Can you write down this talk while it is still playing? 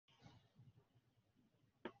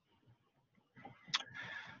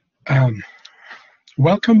Um,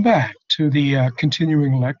 Welcome back to the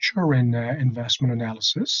continuing lecture in investment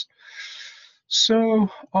analysis. So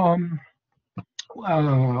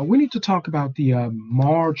we need to talk about the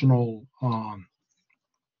marginal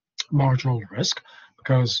risk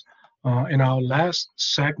because in our last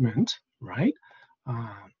segment, right,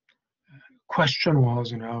 question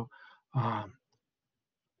was,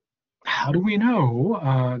 how do we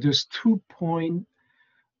know this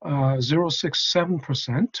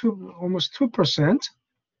 2.067% to almost 2%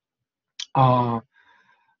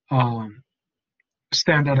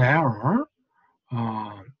 standard error,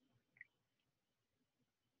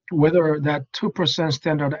 whether that 2%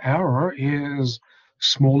 standard error is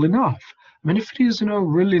small enough. I mean, if it is,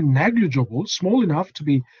 really negligible, small enough to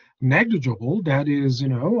be negligible, that is,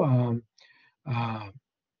 the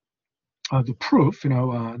proof,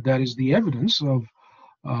 that is the evidence of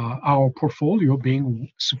our portfolio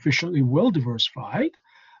being sufficiently well diversified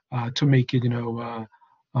to make it,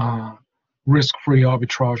 risk-free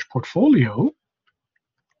arbitrage portfolio.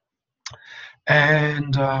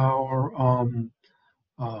 And our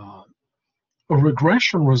a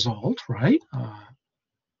regression result, right?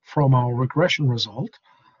 From our regression result,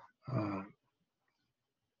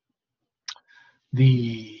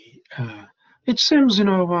 it seems,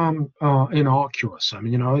 innocuous. I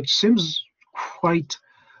mean, it seems quite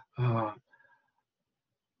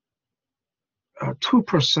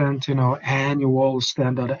 2%, annual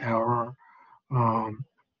standard error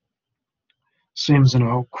seems,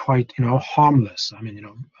 quite, harmless. I mean,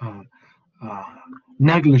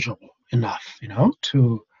 negligible enough,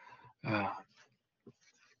 to.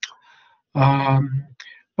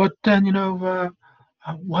 But then,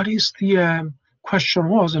 what is the question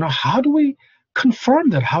was, how do we confirm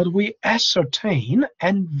that? How do we ascertain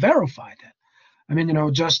and verify that? I mean,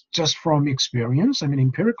 just from experience. I mean,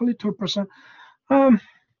 empirically, 2%.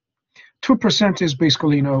 2% is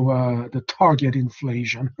basically, the target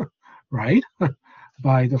inflation, right,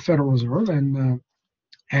 by the Federal Reserve, and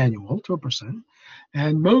annual 2%.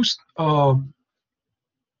 And most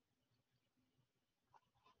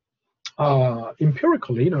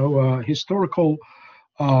empirically, historical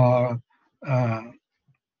for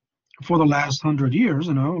the last 100 years,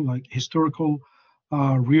 like historical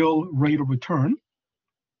real rate of return,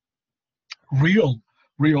 real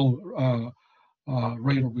rate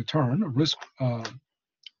of return, risk on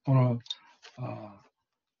a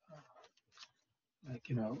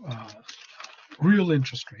real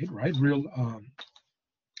interest rate, right? Real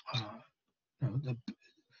the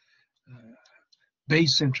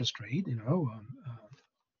base interest rate,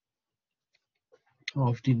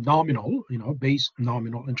 of the nominal, base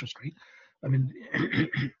nominal interest rate. I mean,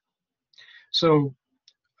 so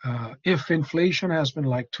if inflation has been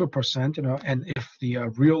like 2%, and if the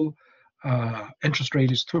real interest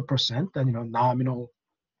rate is 2%, then nominal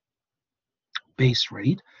base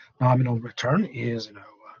rate, nominal return is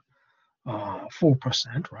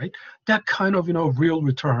 4%, right? That kind of real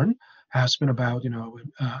return has been about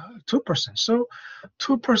 2%. So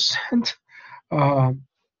 2%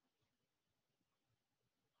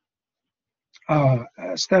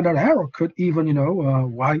 standard error could even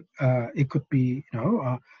it could be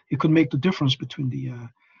it could make the difference between the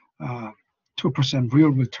 2% real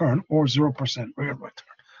return or 0% real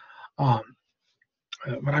return.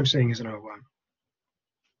 What I'm saying is on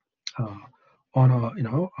a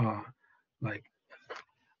like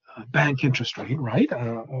bank interest rate, right,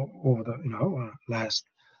 or the last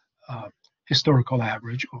historical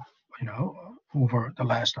average of over the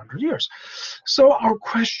last 100 years. So our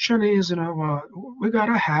question is, we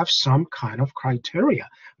gotta have some kind of criteria.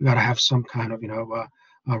 We gotta have some kind of a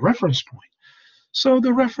reference point. So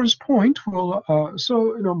the reference point will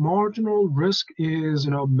marginal risk is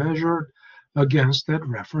measured against that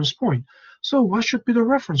reference point. So what should be the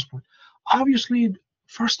reference point? Obviously,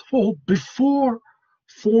 first of all, before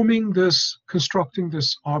constructing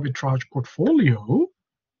this arbitrage portfolio,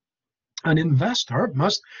 an investor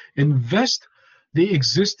must invest the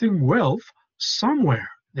existing wealth somewhere.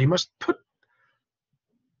 They must put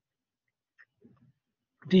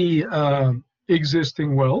the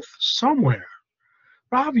existing wealth somewhere.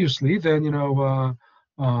 Obviously, then the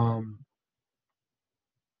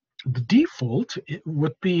default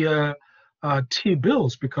would be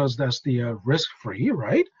T-bills, because that's the risk-free,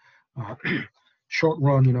 right? Short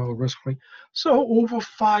run, risk-free. So over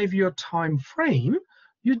 5-year time frame,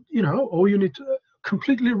 you need to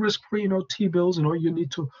completely risk-free, T-bills, you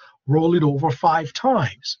need to roll it over 5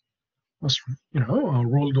 times. Must,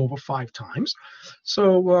 roll it over 5 times.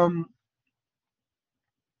 So,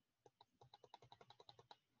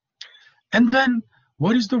 and then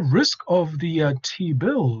what is the risk of the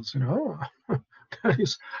T-bills? That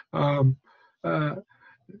is um, uh,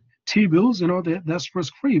 T-bills. That's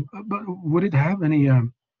risk-free. But would it have any?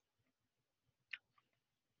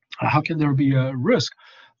 How can there be a risk?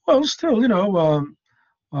 Well, still,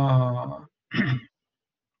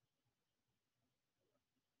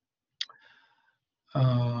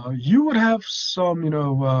 uh, you would have some,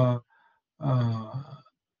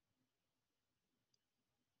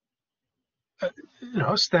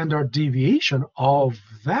 standard deviation of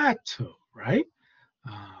that too, right?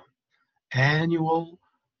 Uh, Annual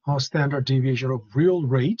standard deviation of real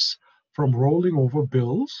rates from rolling over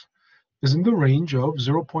bills is in the range of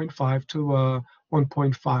 0.5 to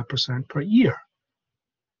 1.5% per year.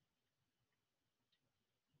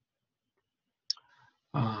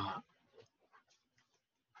 Uh,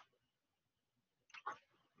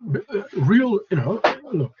 Real,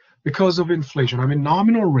 look, because of inflation. I mean,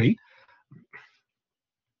 nominal rate.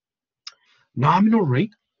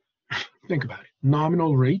 Think about it.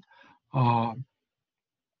 Nominal rate, uh,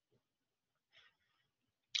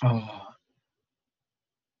 uh,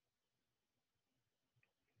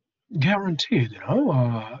 guaranteed.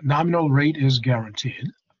 Nominal rate is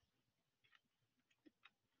guaranteed,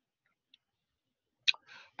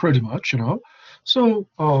 pretty much. So,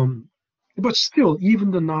 but still, even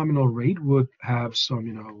the nominal rate would have some,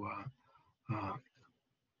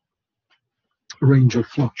 range of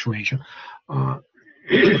fluctuation. Uh,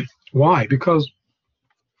 why? Because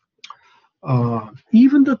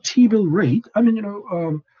even the T-bill rate. I mean,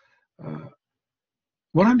 uh,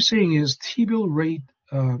 what I'm saying is T-bill rate.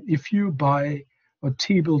 If you buy a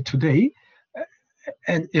T-bill today,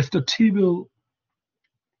 and if the T-bill,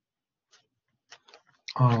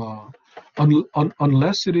 uh,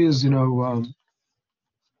 unless it is,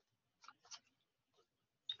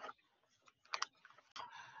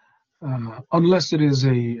 unless it is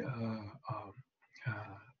a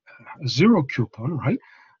zero coupon, right?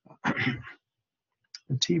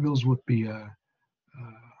 The T-bills would be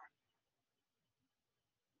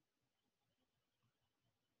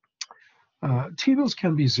T-bills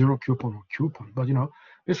can be zero coupon or coupon, but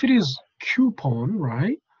if it is coupon,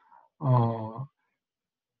 right, uh,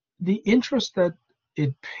 the interest that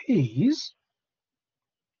it pays,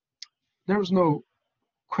 there's no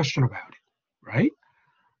question about it, right?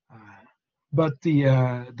 Uh, but the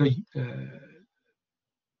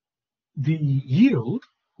yield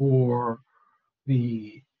or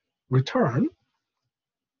the return,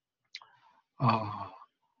 uh,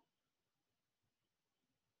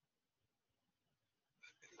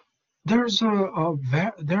 there's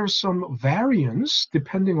some variance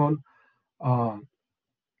depending on uh,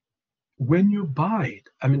 when you buy it.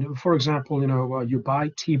 I mean, for example, you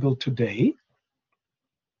buy T-bill today,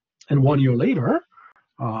 and 1 year later,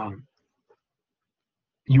 um,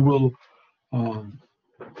 you will, um,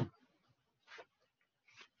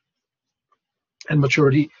 and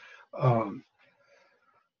maturity, um,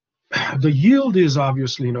 the yield is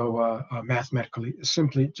obviously, mathematically,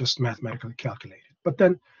 simply just mathematically calculated. But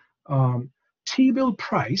then T-bill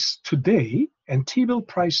price today and T-bill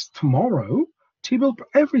price tomorrow, T-bill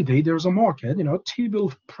every day there's a market.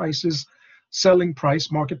 T-bill prices, selling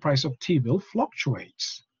price, market price of T-bill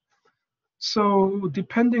fluctuates. So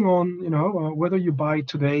depending on whether you buy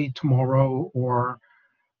today, tomorrow, or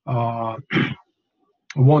uh,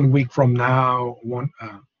 1 week from now,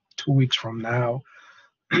 2 weeks from now,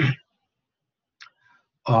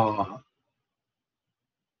 uh,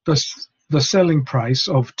 the selling price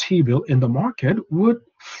of T-bill in the market would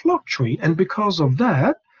fluctuate, and because of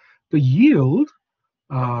that, the yield,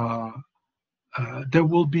 uh, there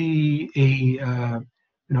will be a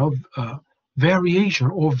variation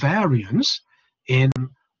or variance in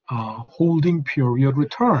holding period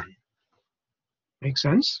return. Make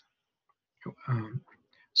sense? Um,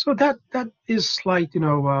 so that is slight,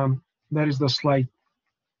 that is the slight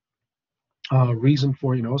reason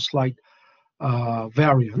for slight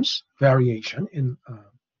variation in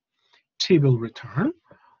T-bill return.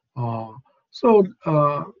 Uh, so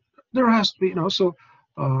there has to be,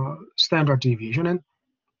 standard deviation. And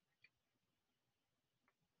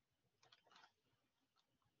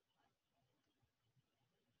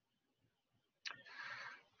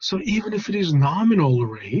so even if it is nominal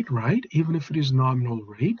rate, right? Even if it is nominal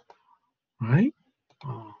rate, right?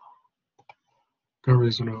 Uh, there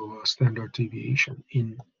is no standard deviation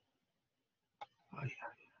in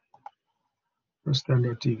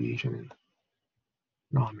standard deviation in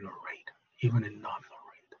nominal rate, even in nominal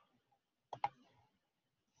rate.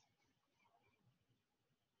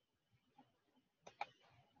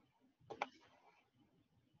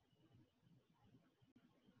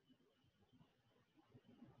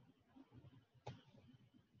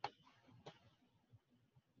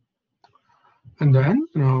 and then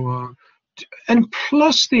and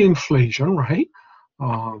plus the inflation, right?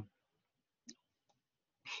 Uh,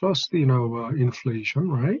 Plus the inflation,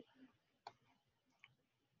 right?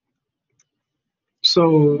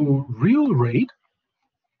 So real rate.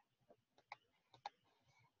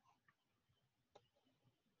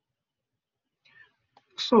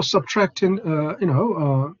 So subtracting,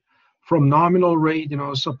 from nominal rate,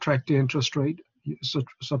 subtract the interest rate,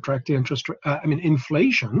 subtract the interest rate,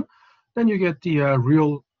 inflation, then you get the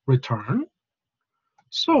real return.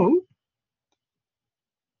 So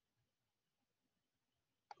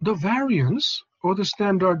the variance or the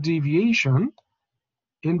standard deviation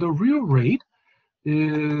in the real rate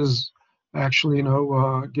is actually,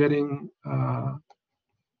 getting kind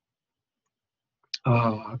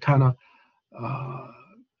of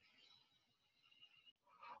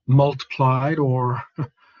multiplied or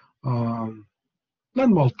not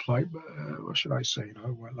multiplied, but what should I say?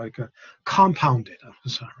 Like compounded. I'm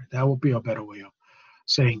sorry, that would be a better way of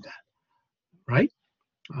saying that, right?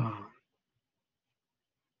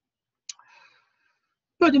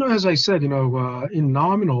 But as I said, in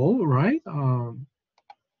nominal, right?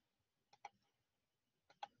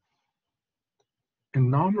 In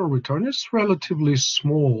nominal return, it's relatively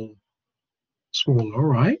smaller,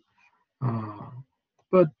 right?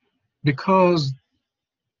 But because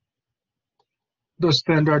the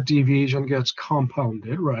standard deviation gets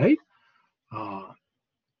compounded, right?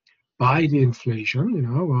 By the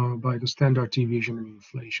inflation, by the standard deviation and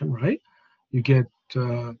inflation, right? You get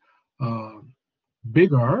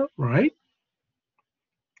bigger, right?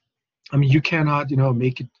 I mean, you cannot,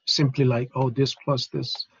 make it simply like, oh, this plus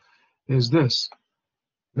this is this.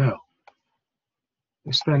 No.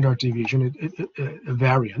 The standard deviation,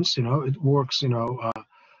 variance, it works, in a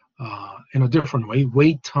different way.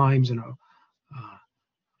 Weight times,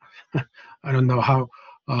 I don't know how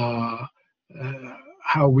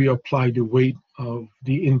we apply the weight of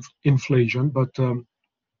the inflation, but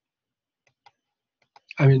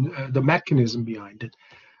the mechanism behind it.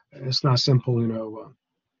 It's not simple,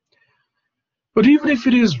 but even if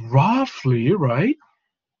it is roughly right,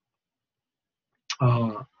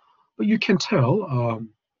 but you can tell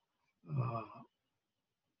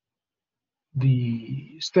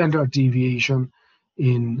the standard deviation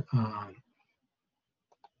in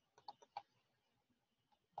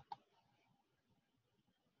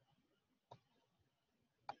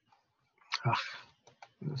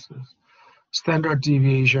this is standard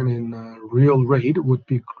deviation in real rate would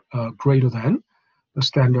be greater than the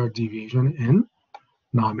standard deviation in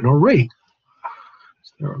nominal rate.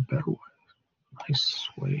 Is there a better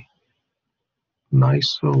way?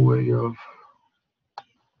 Nicer way of,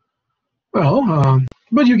 well,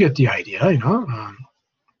 but you get the idea,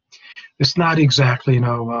 it's not exactly,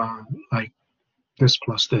 like this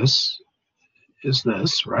plus this is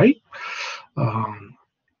this, right?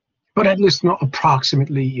 But at least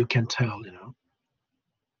approximately you can tell,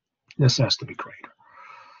 this has to be greater.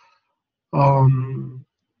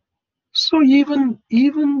 So even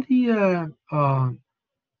the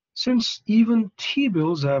since even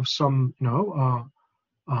T-bills have some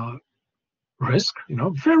risk,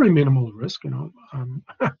 very minimal risk,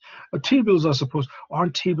 T-bills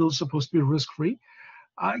aren't T-bills supposed to be risk-free?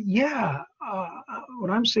 Yeah,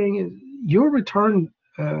 what I'm saying is your return,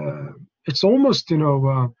 it's almost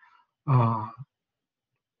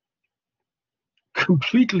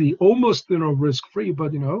completely almost risk-free,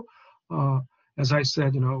 but as I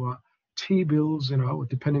said, T-bills,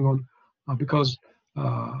 depending on because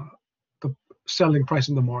the selling price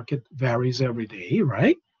in the market varies every day,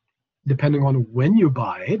 right? Depending on when you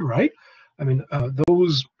buy it, right? I mean,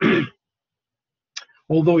 those,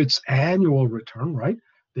 although it's annual return, right?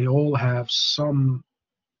 They all have some,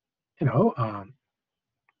 a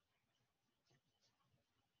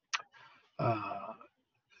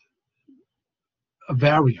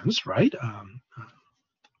variance, right?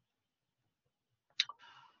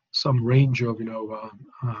 Some range of,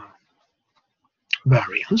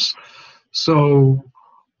 variance. So,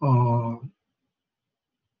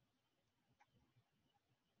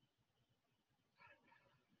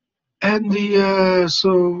 and the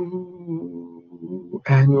so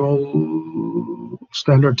annual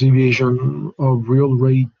standard deviation of real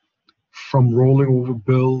rate from rolling over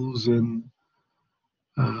bills in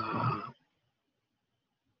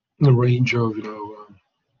the range of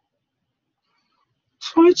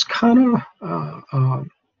so it's kind of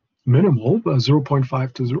minimal,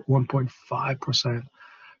 0.5 to 1.5%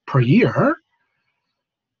 per year,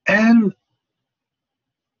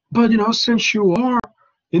 but since you are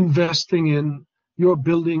investing in, you're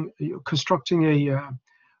constructing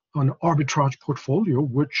an arbitrage portfolio,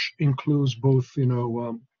 which includes both,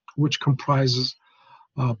 which comprises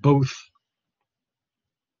both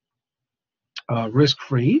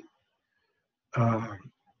risk-free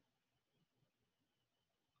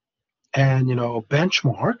and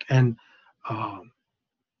benchmark, and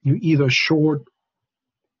you either short,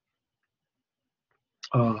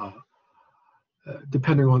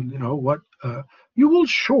 depending on what you will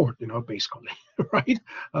short, basically, right?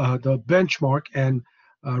 The benchmark and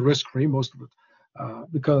risk-free, most of it,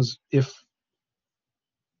 because if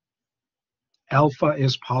alpha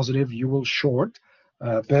is positive, you will short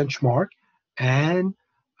benchmark and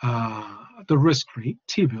the risk-free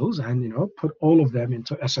T-bills, and put all of them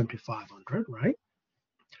into S&P 500, right?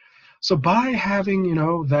 So by having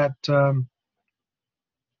that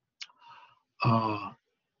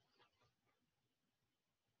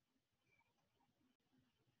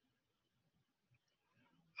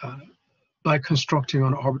by constructing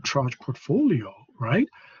an arbitrage portfolio, right?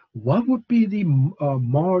 What would be the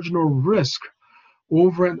marginal risk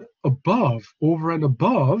over and above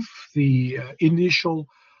the initial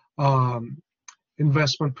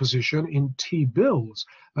investment position in T-bills?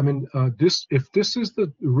 I mean, if this is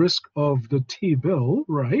the risk of the T-bill,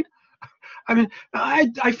 right? I mean,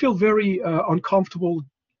 I feel very uncomfortable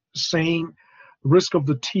saying risk of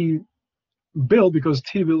the T-bill, because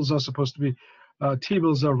T-bills are supposed to be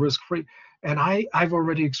T-bills are risk-free, and I've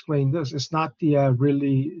already explained this. It's not the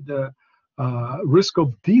really the risk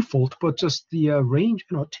of default, but just the range.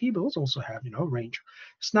 T-bills also have range.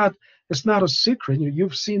 It's not a secret.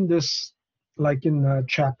 You've seen this like in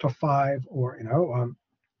chapter 5, or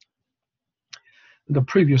the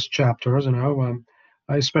previous chapters.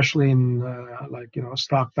 Especially in like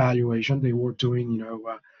stock valuation, they were doing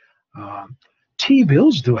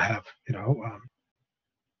T-bills do have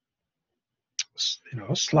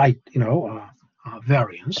slight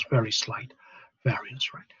variance, very slight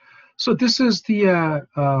variance, right? So this is the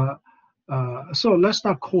so let's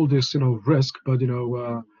not call this risk, but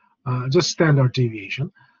just standard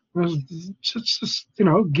deviation. Just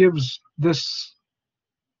gives this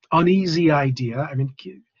uneasy idea. I mean,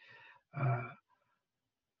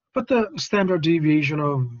 but the standard deviation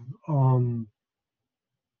of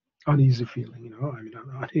uneasy feeling, I mean,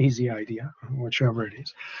 an uneasy idea, whichever it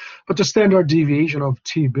is. But the standard deviation of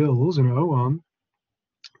T-bills,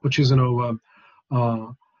 which is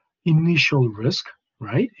initial risk,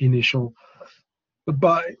 right? Initial,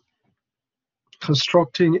 by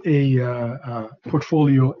constructing a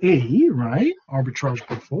portfolio A, right? Arbitrage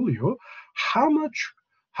portfolio. How much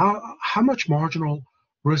marginal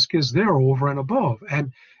risk is there over and above?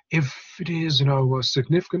 And if it is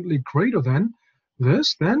significantly greater than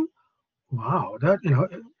this, then wow, that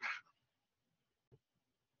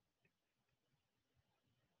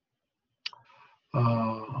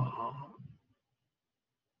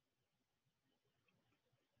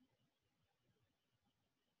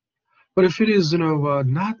but if it is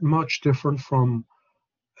not much different from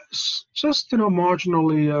just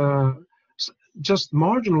marginally just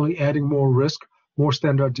marginally adding more risk, more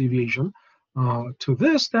standard deviation to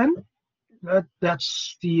this, then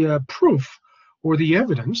that's the proof or the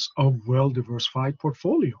evidence of well-diversified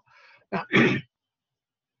portfolio. Now,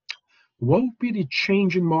 what would be the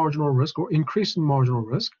change in marginal risk or increase in marginal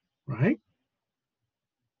risk, right?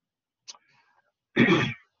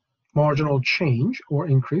 Marginal change or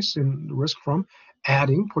increase in risk from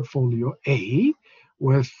adding portfolio A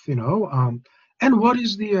with, and what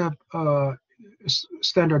is the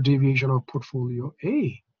standard deviation of portfolio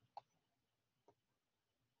A?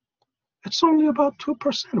 It's only about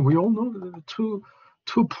 2%. We all know that 2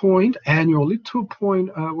 point annually,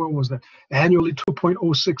 what was that? Annually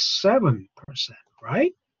 2.067%,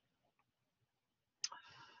 right?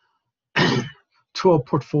 To a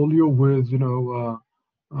portfolio with,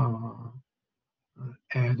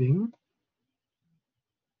 adding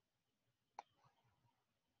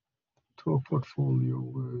to a portfolio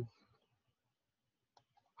with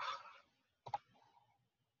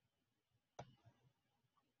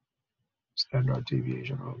standard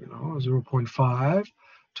deviation of 0.5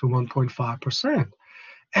 to 1.5%.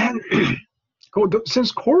 And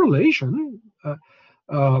since correlation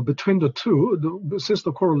between the two, since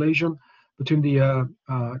the correlation between the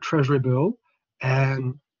Treasury bill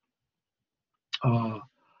and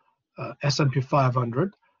S&P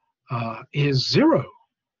 500 is 0,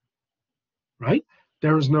 right?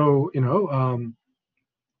 There is no,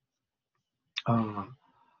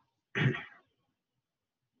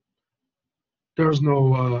 there's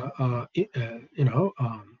no,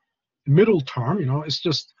 middle term. It's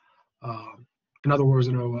just, in other words,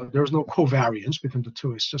 there's no covariance between the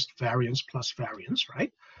two. It's just variance plus variance,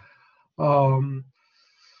 right? Um,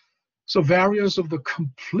 so variance of the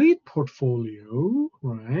complete portfolio,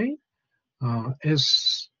 right,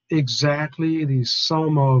 is exactly the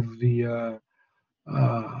sum of the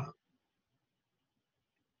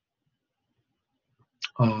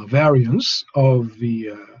variance of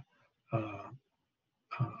the uh,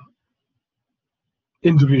 uh,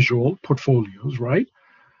 individual portfolios, right?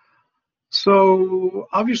 So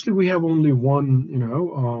obviously we have only one,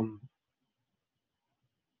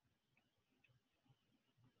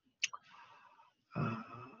 uh,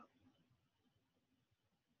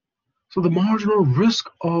 so the marginal risk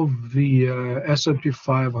of the S&P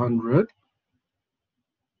 500,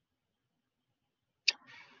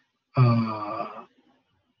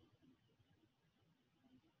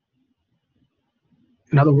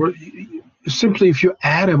 in other words, simply if you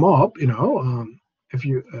add them up, if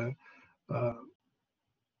you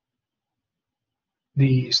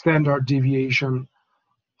the standard deviation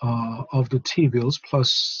of the T-bills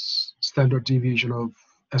plus standard deviation of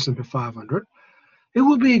S&P 500, it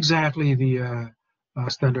will be exactly the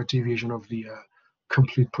standard deviation of the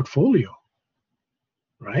complete portfolio,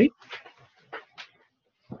 right?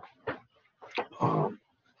 Um,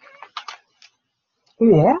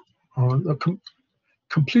 or the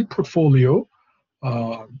complete portfolio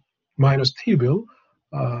uh, minus T-bill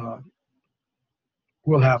uh,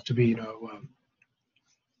 will have to be,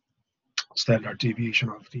 standard deviation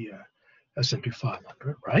of the S&P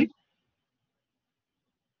 500, right?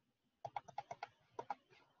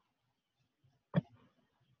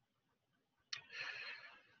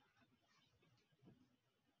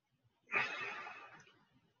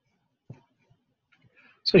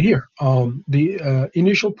 So here, the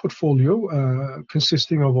initial portfolio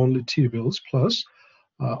consisting of only T-bills plus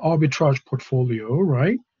arbitrage portfolio,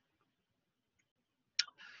 right?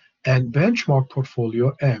 And benchmark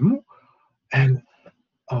portfolio M, and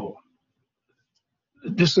oh,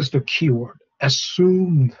 this is the keyword,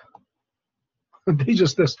 assumed. They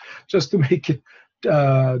just to make it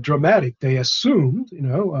dramatic, they assumed,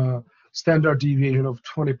 standard deviation of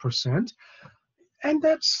 20%, and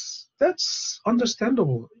that's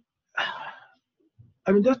understandable.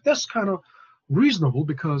 I mean, that's kind of reasonable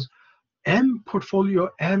because M portfolio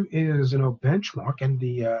M is benchmark, and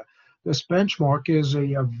the this benchmark is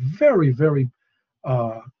a very very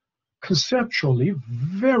uh, conceptually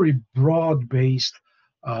very broad-based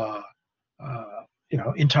uh,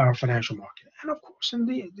 entire financial market, and of course, in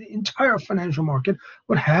the entire financial market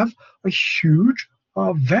would have a huge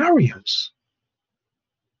variance,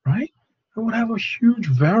 right? It would have a huge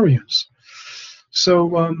variance.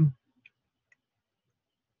 So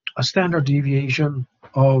a standard deviation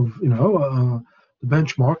of the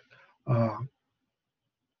benchmark uh,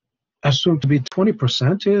 assumed to be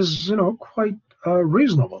 20% is quite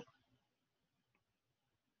reasonable.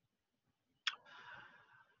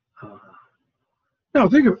 Uh, Now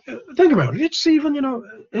think about it. It's even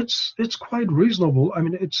it's quite reasonable. I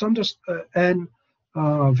mean, it's and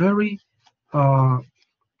very uh,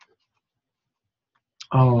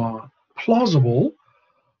 plausible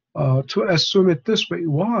to assume it this way.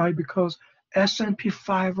 Why? Because S&P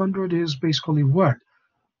 500 is basically what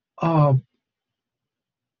uh,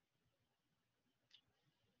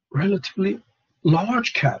 relatively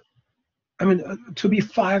large cap. I mean, to be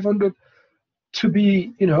 500, to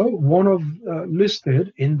be one of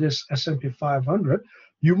listed in this S&P 500,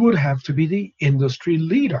 you would have to be the industry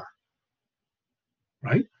leader,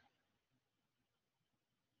 right?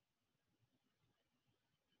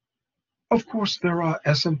 Of course, there are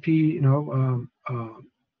S&P, 500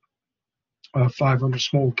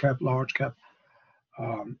 small cap, large cap,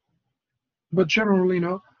 um, but generally,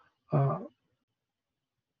 uh,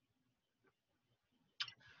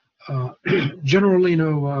 generally,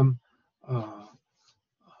 uh,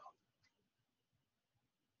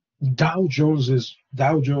 Dow Jones,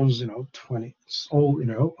 20. It's all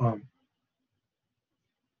uh,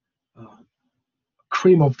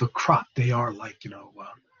 cream of the crop. They are like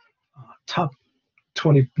top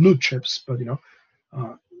 20 blue chips, but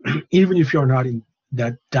uh, even if you're not in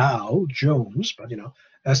that Dow Jones, but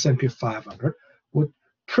S&P 500 would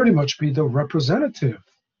pretty much be the representative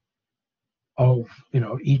of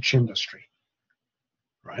each industry,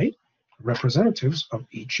 right? Representatives of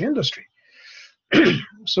each industry.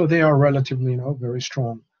 So they are relatively very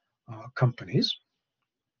strong companies.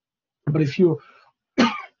 But if you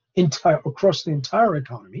across the entire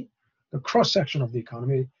economy, the cross section of the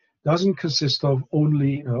economy doesn't consist of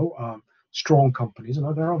only strong companies.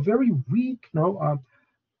 There are very weak,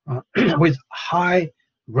 with high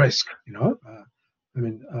risk. I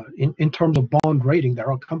mean, in terms of bond rating,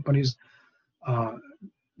 there are companies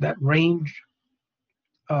that range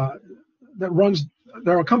that runs.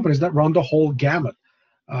 There are companies that run the whole gamut.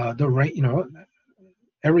 The rate,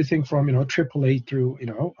 everything from AAA through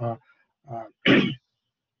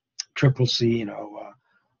triple C,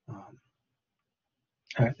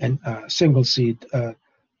 and single C,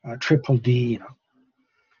 triple D.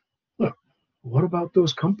 Look, what about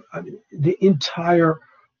those companies? The entire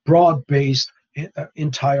broad-based,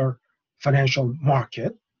 entire financial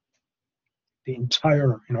market, the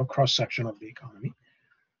entire cross-section of the economy.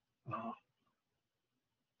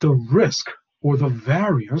 The risk or the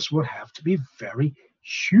variance would have to be very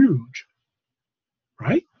huge,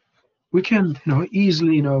 right? We can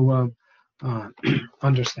easily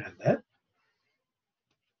understand that,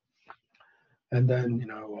 and then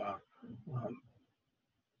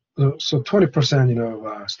so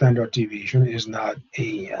 20% standard deviation is not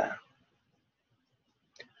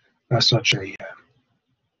such a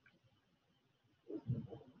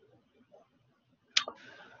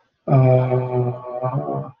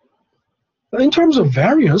in terms of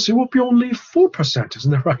variance, it would be only 4%,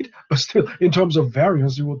 isn't that right? But still, in terms of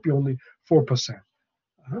variance, it would be only 4%,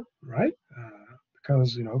 right?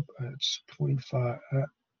 Because it's 0.5.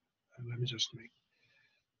 Let me just make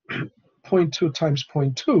 0.2 times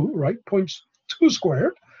 0.2, right? 0.2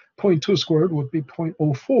 squared. 0.2 squared would be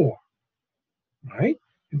 0.04, right?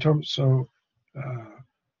 In terms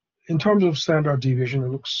of standard deviation, it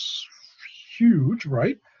looks huge,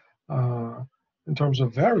 right? In terms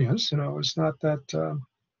of variance, it's not that.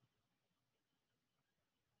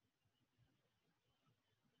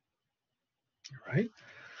 Right?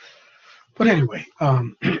 But anyway,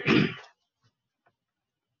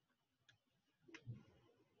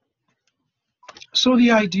 so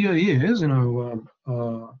the idea is,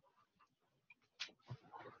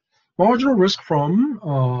 marginal risk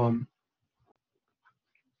from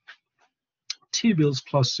T-bills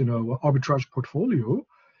plus, arbitrage portfolio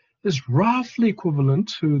is roughly equivalent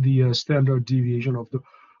to the standard deviation of the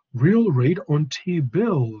real rate on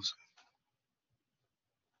T-bills,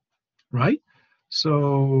 right?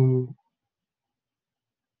 So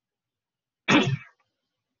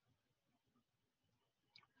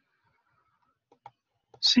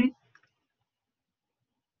see,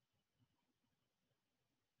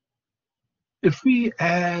 if we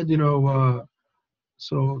add,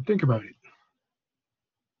 so think about it.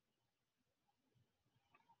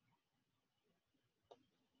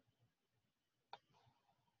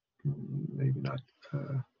 Maybe not.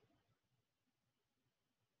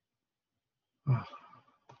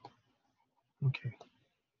 Okay.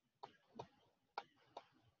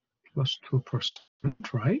 Plus 2%,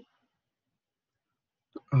 right?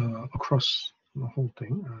 Across the whole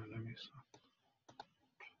thing. Let me see.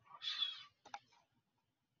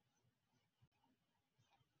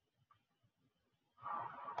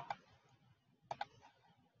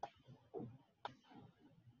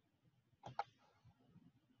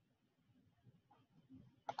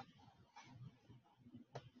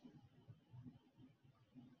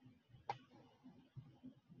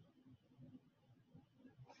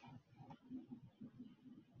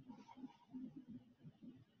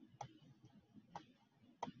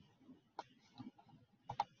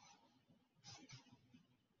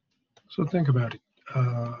 So think about it.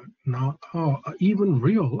 Now, even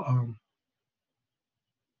real,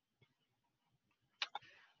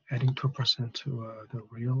 adding 2% to the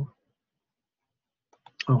real.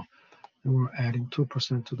 Oh, and we're adding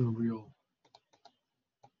 2% to the real.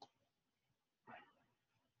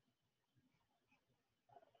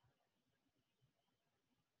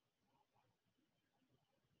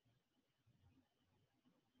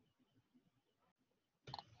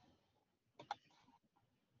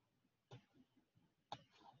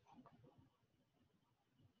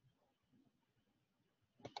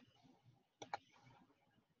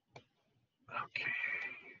 Okay.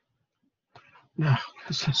 Now,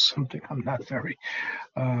 this is something I'm not very,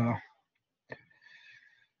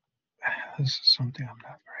 this is something I'm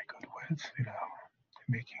not very good with,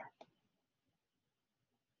 making.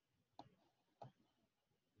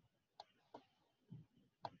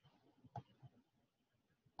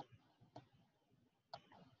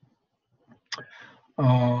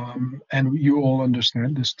 And you all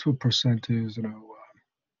understand this 2% is,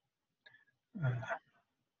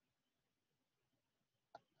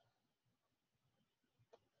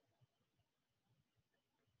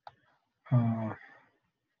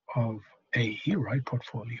 of A, right?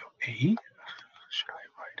 Portfolio A. Should I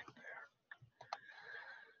write it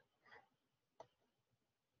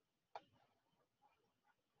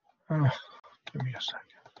there? Give me a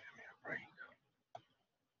second. Give me a break.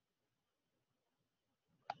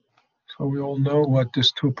 So we all know what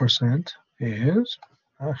this 2% is,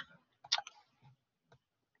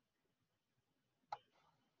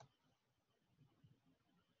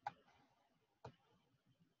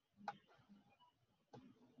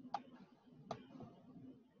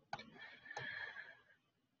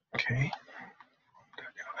 Okay,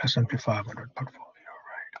 S&P 500 portfolio,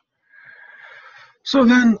 right? So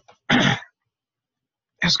then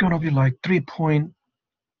it's gonna be like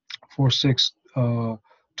 3.46,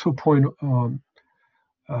 2.57,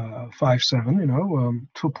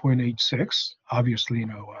 2.86. Obviously,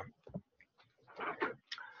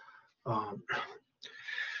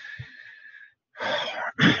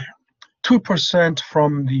 2%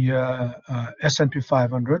 from the S&P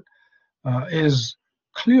 500 is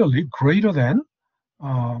clearly greater than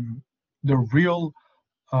the real,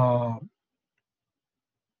 uh,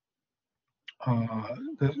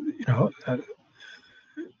 the,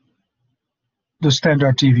 the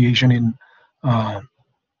standard deviation in uh,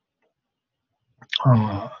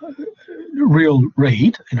 uh, real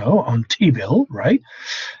rate, on T-bill, right?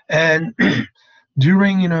 And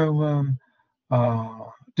during,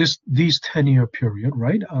 these 10-year period,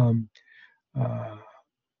 right? Uh,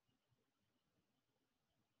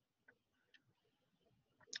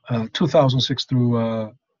 2006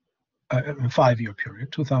 through 5-year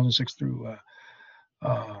period, 2006 through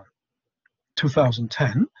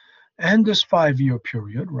 2010, and this 5-year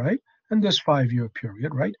period, right? And this 5-year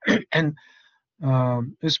period, right? And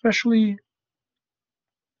especially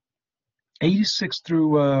 86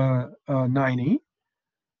 through 90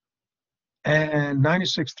 and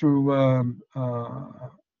 96 through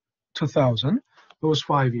 2000, those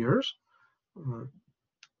 5 years,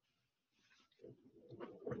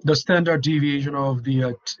 the standard deviation of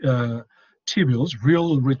the T-bills,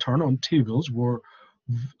 real return on T-bills, were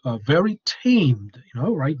very tamed,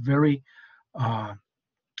 right? Very uh,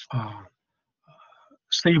 uh,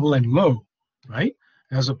 stable and low, right?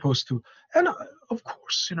 As opposed to, and of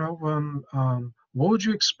course, what would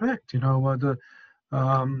you expect?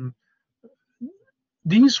 Um,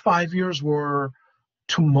 these 5 years were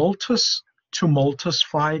tumultuous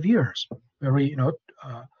 5 years, very,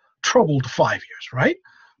 troubled 5 years, right?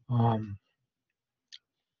 Um,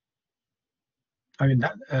 I mean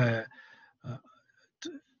that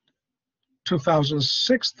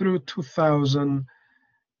 2006 through 2000,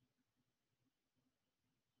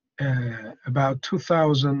 about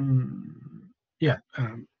 2000, yeah.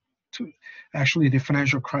 Actually, the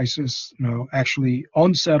financial crisis, actually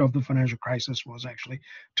onset of the financial crisis was actually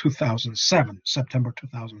 2007, September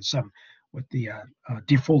 2007, with the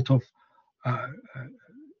default of uh,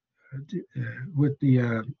 with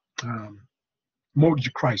the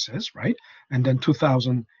mortgage crisis, right? And then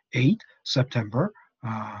 2008, September,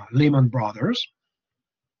 Lehman Brothers,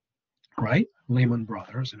 right? Lehman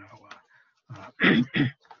Brothers,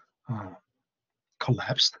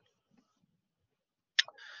 collapsed.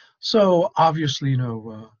 So obviously,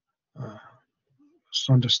 it's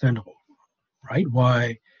understandable, right?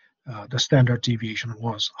 Why the standard deviation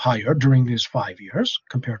was higher during these 5 years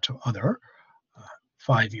compared to other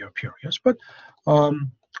 5-year periods. But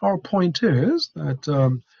our point is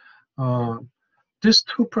that this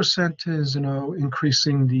 2% is,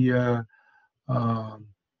 increasing the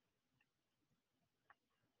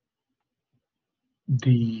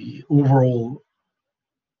overall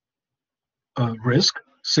risk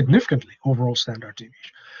significantly, overall standard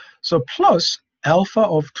deviation. So plus alpha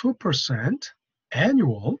of 2%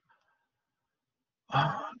 annual,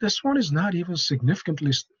 this one is not even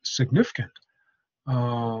significantly significant.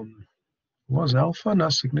 Was alpha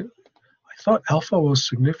not significant? I thought alpha was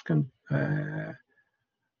significant. Yeah,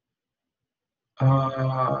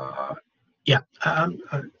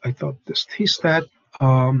 I thought this T-stat.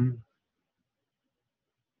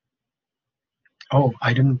 Oh,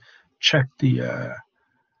 I didn't check the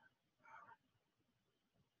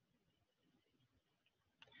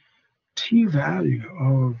T-value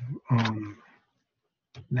of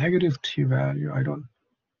negative T-value. I don't.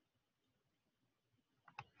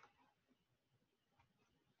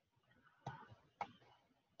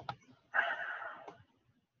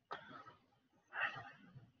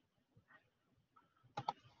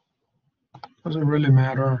 Doesn't really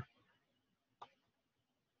matter.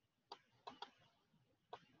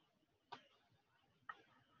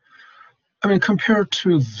 I mean, compared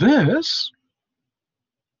to this,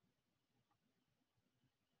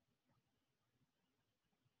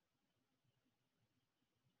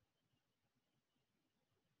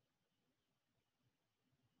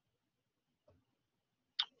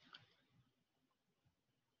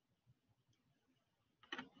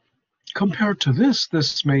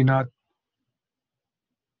 this may not.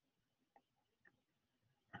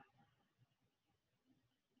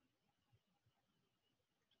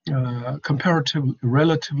 comparatively,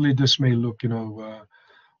 relatively, this may look,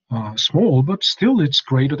 small, but still it's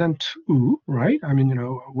greater than 2, right? I mean,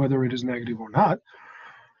 whether it is negative or not.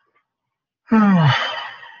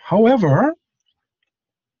 However,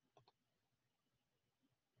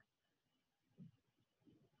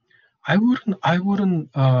 I wouldn't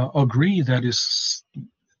agree that is.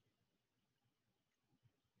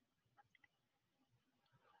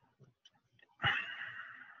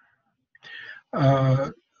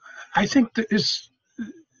 I think that is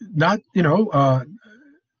not,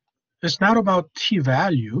 it's not about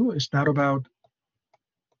t-value. It's not about.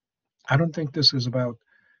 I don't think this is about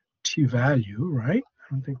t-value, right? I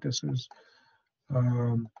don't think this is.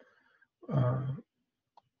 Um, uh,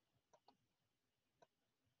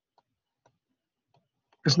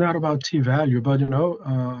 it's not about t-value, but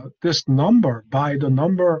this number by the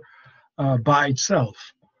number by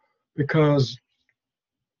itself, because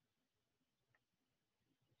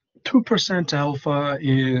 2% alpha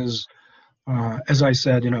is, as I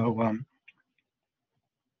said,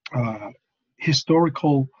 uh,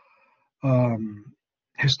 historical um,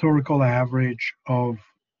 historical average of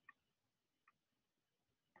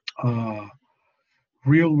uh,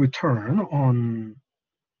 real return on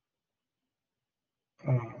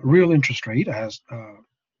real interest rate as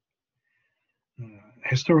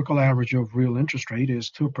historical average of real interest rate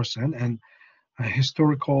is 2%, and a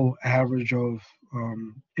historical average of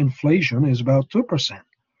inflation is about 2%.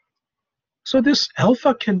 So this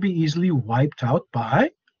alpha can be easily wiped out by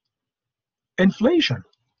inflation,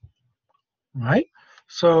 right?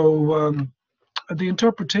 So the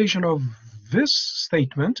interpretation of this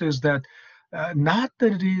statement is that not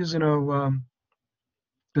that it is,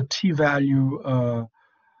 the t-value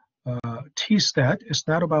t-stat. It's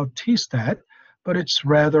not about t-stat, but it's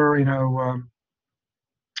rather,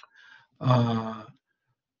 uh, uh,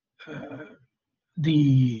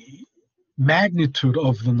 the magnitude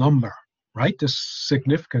of the number, right? The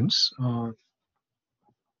significance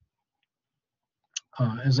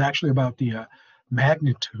is actually about the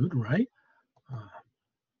magnitude, right? Uh,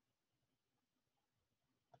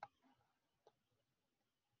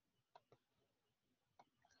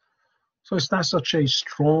 so it's not such a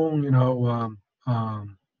strong, uh,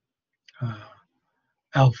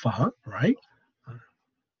 alpha, right?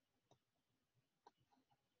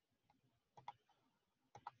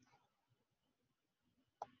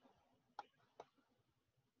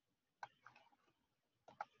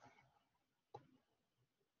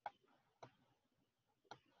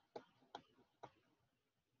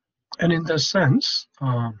 And in that sense,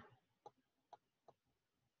 it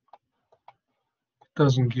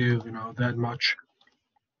doesn't give, that much.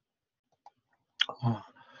 Uh,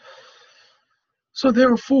 so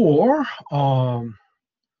therefore,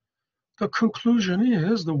 the conclusion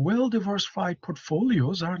is the well-diversified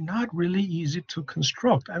portfolios are not really easy to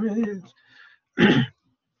construct. I mean,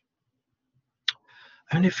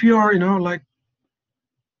 and if you are, like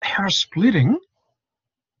hair splitting,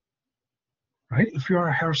 right? If you are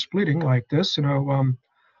hair splitting like this, clearly,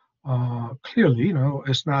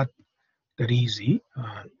 it's not that easy.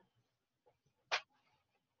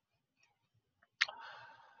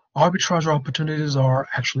 Arbitrage opportunities are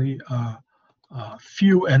actually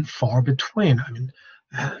few and far between. I mean,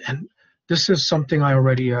 and this is something I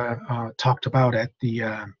already talked about at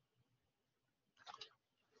the.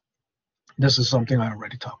 This is something I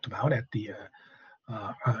already talked about at the,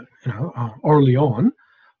 early on.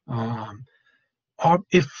 Um,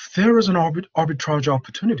 if there is an arbitrage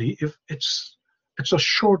opportunity, if it's a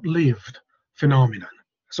short-lived phenomenon,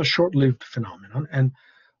 it's a short-lived phenomenon, and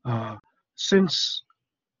since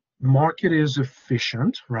market is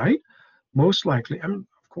efficient, right? Most likely, I mean,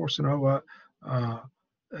 of course, a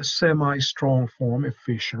semi-strong form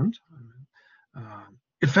efficient.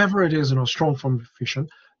 If ever it is, strong form efficient,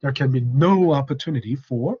 there can be no opportunity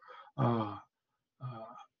for uh,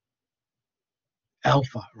 uh,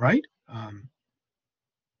 alpha, right?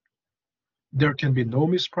 There can be no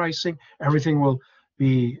mispricing. Everything will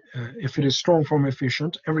be, if it is strong form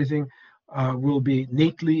efficient, everything will be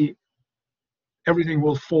neatly, everything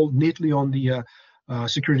will fall neatly on the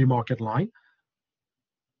security market line.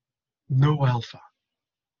 No alpha,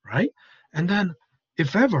 right? And then,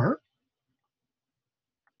 if ever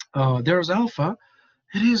there's alpha,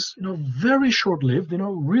 it is, very short-lived.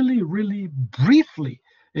 Really, really briefly.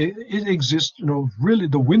 It exists. Really,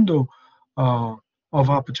 the window of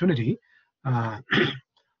opportunity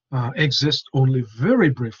exists only very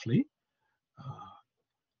briefly. Uh,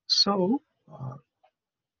 so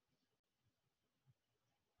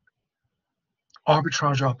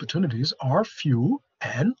arbitrage opportunities are few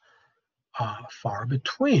and far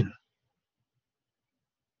between.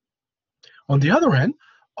 On the other hand,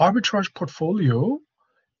 arbitrage portfolio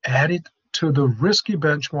added to the risky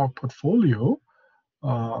benchmark portfolio,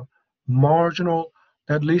 uh, marginal,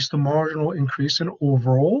 that leads to marginal increase in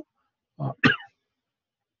overall uh,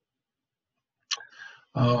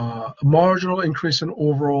 marginal increase in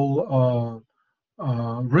overall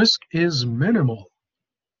risk is minimal.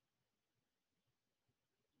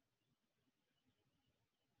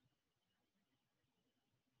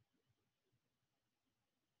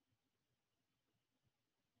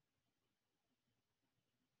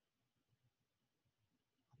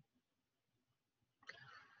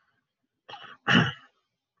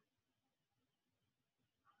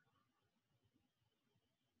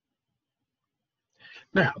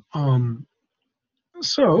 Now,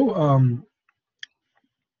 so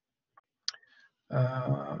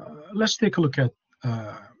let's take a look at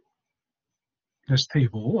this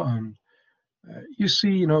table. You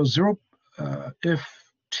see, zero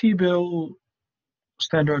if T-bill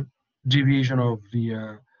standard deviation of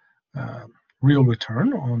the real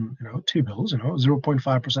return on T-bills,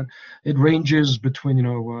 0.5%. It ranges between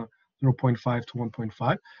 0.5 to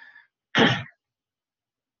 1.5,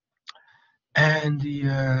 and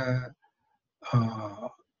the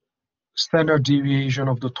standard deviation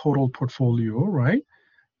of the total portfolio, right?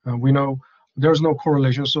 We know there's no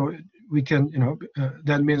correlation, so we can,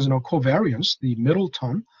 that means, covariance, the middle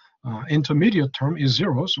term, intermediate term is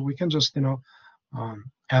 0, so we can just, add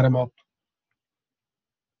them up,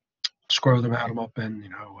 square them, add them up, and,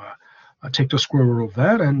 take the square root of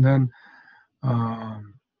that, and then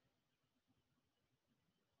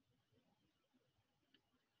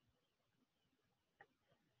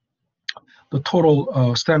the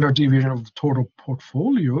total standard deviation of the total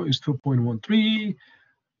portfolio is 2.13,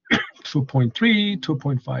 2.3,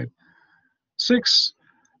 2.56,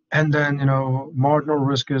 and then marginal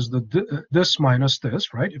risk is this minus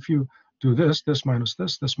this, right? If you do this minus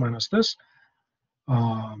this minus this,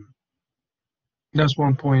 that's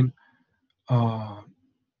 1.63,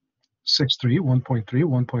 1.3,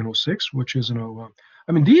 1.06, which is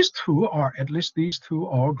I mean, these two are, at least these two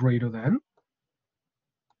are greater than,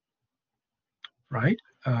 right?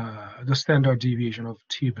 The standard deviation of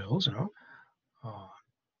T-bills,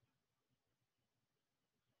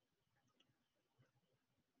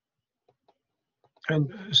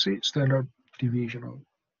 and see standard deviation of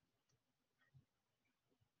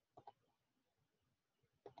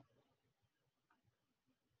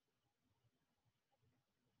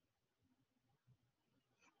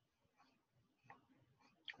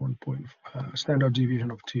standard deviation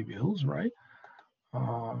of T-bills, right?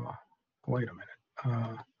 Wait a minute.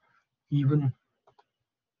 Even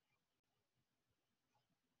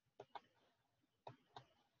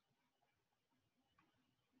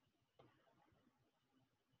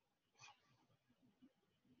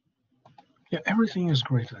yeah, everything is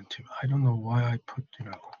greater than 2. I don't know why I put,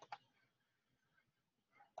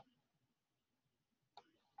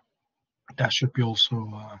 that should be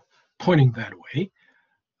also pointing that way.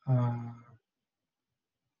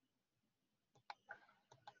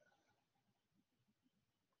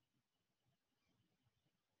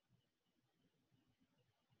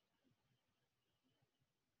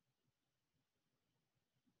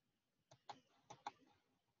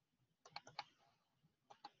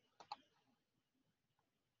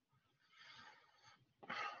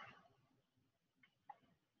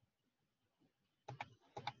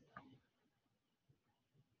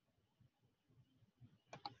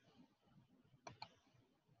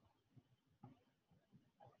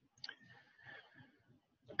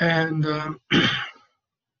 And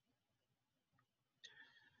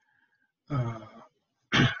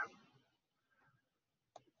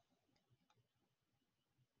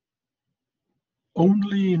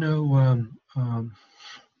only, and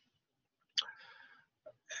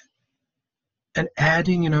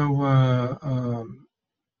adding,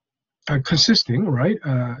 consisting, right?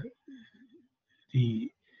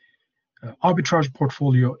 The arbitrage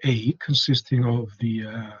portfolio A consisting of the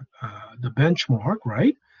benchmark,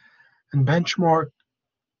 right? And benchmark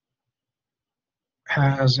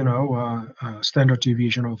has, standard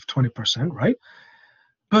deviation of 20%, right?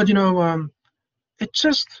 But,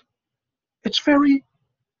 it's very,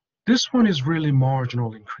 this one is really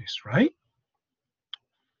marginal increase, right?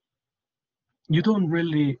 You don't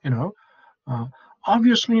really,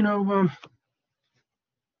 obviously,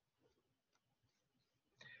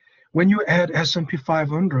 when you add S&P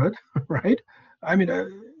 500, right? I mean,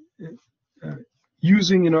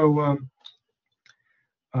 using,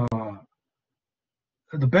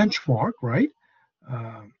 the benchmark, right?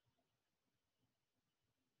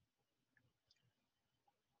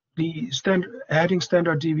 The adding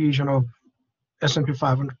standard deviation of S&P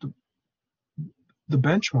 500, the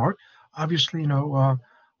benchmark, obviously, the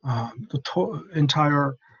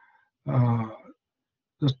entire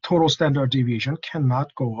the total standard deviation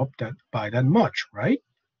cannot go up by that much, right?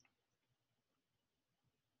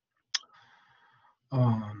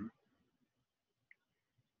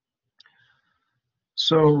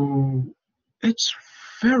 So it's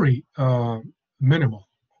very minimal.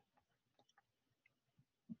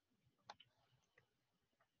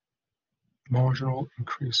 Marginal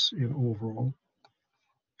increase in overall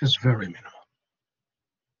is very minimal,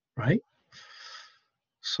 right?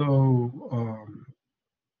 So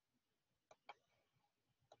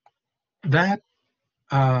that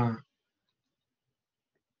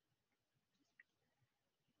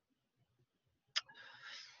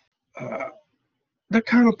that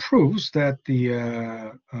kind of proves that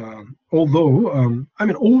although I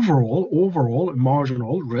mean overall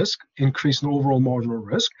marginal risk, increase in overall marginal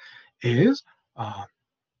risk is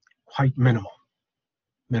quite minimal,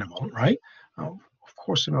 right? Of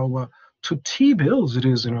course, to T-bills it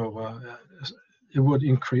is, it would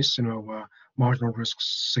increase, marginal risk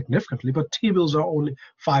significantly, but T-bills are only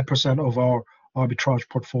 5% of our arbitrage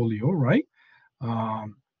portfolio, right?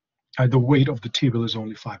 The weight of the T-bill is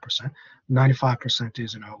only 5%. 95%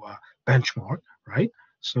 is, benchmark, right?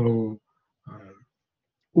 So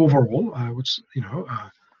overall, I would,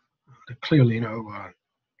 it clearly,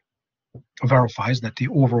 verifies that the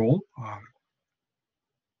overall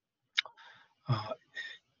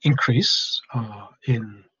increase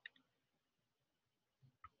in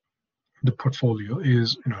the portfolio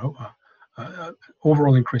is,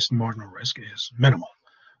 overall increase in marginal risk is minimal.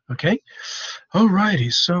 Okay, all righty.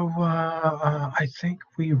 So I think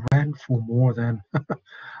we ran for more than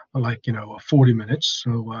 40 minutes.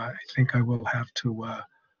 So I think I will have to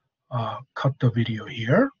cut the video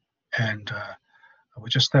here, and we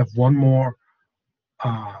just have one more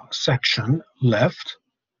section left.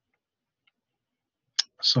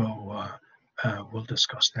 So we'll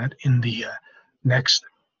discuss that in the next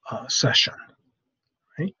session.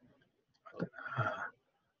 Right?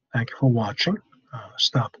 Thank you for watching.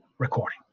 Stop recording.